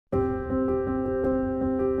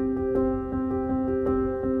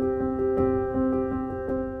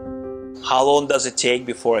how long does it take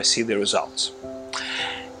before I see the results?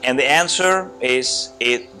 And the answer is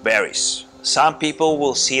it varies. Some people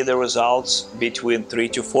will see the results between 3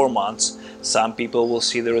 to 4 months. Some people will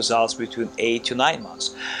see the results between 8 to 9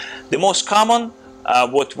 months. The most common,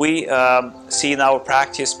 what we see in our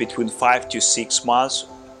practice, between 5 to 6 months,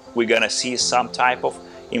 we're gonna see some type of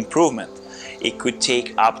improvement. It could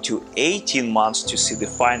take up to 18 months to see the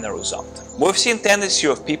final result. We've seen tendency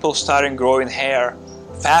of people starting growing hair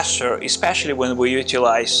faster, especially when we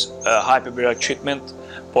utilize hyperbaric treatment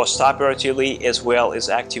postoperatively, as well as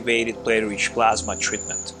activated platelet-rich plasma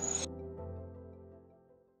treatment.